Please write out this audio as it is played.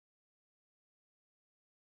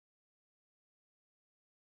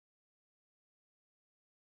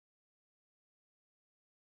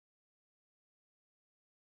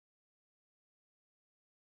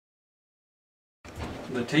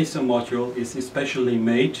The TASO module is especially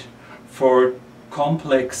made for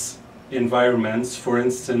complex environments, for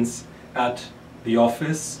instance at the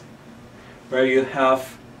office, where you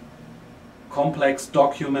have complex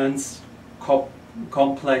documents,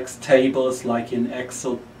 complex tables like in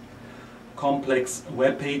Excel, complex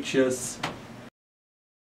web pages.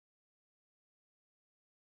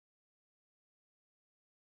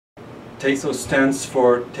 TASO stands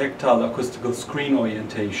for Tactile-acoustical screen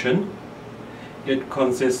orientation. It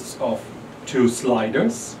consists of two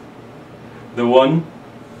sliders. The one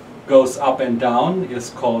goes up and down, is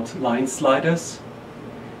called line sliders.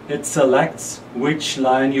 It selects which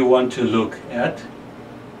line you want to look at.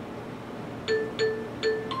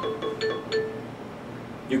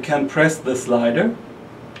 You can press the slider.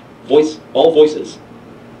 All voices.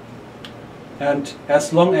 And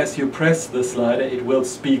as long as you press the slider, it will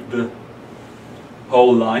speak the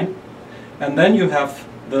whole line. And then you have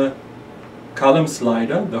the column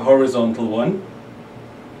slider, the horizontal one,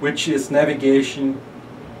 which is navigating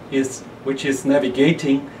inside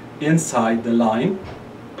the line.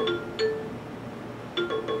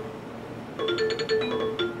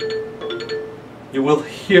 You will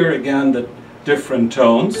hear again the different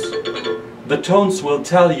tones. The tones will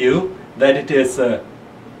tell you that it is a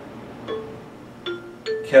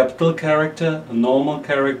capital character, a normal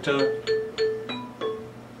character,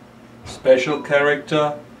 special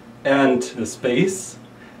character and a space.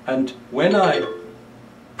 And when I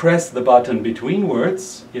press the button between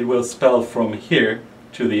words, it will spell from here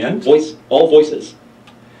to the end. All voices.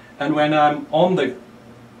 And when I'm on the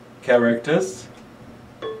characters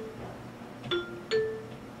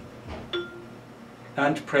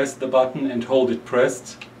and press the button and hold it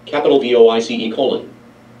pressed, Capital VOICE :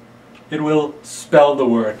 it will spell the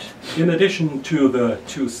word. In addition to the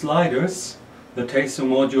two sliders, the TASO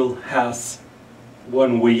module has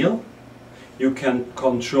one wheel. You can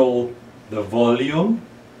control the volume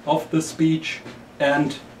of the speech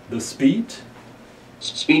and the speed.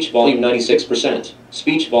 Speech volume 96%.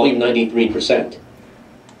 Speech volume 93%.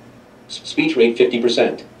 Speech rate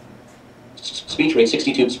 50%. Speech rate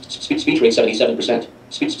 62. Speech rate 77%.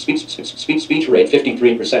 Speech rate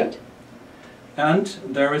 53%. And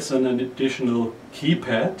there is an additional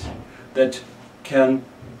keypad that can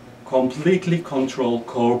completely control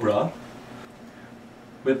COBRA.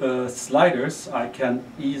 With the sliders I can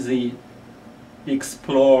easily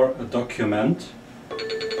explore a document.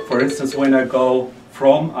 For instance, when I go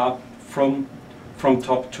from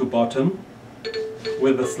top to bottom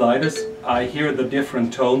with the sliders, I hear the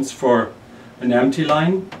different tones for an empty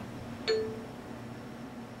line.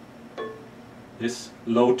 This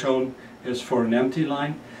low tone is for an empty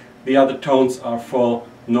line. The other tones are for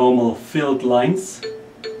normal filled lines.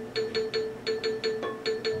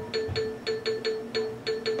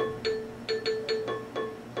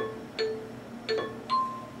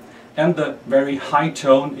 And the very high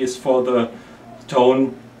tone is for the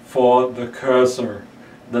tone for the cursor,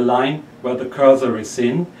 the line where the cursor is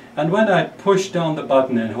in. And when I push down the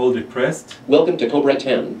button and hold it pressed, welcome to COBRA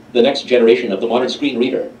 10, the next generation of the modern screen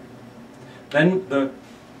reader. Then the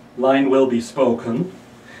line will be spoken.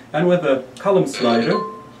 And with the column slider,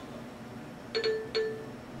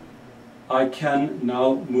 I can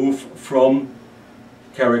now move from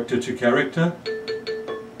character to character.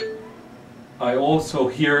 I also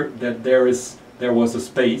hear that there was a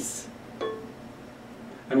space,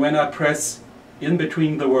 and when I press in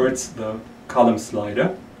between the words the column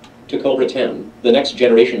slider, to COBRA 10, the next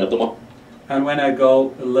generation of the and when I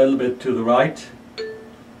go a little bit to the right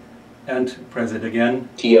and press it again,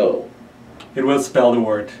 TO, it will spell the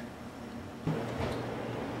word.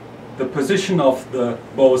 The position of the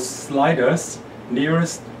both sliders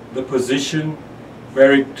nearest the position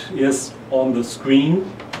where it is on the screen,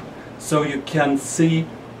 so you can see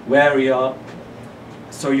where you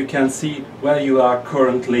are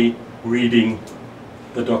currently reading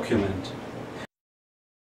the document.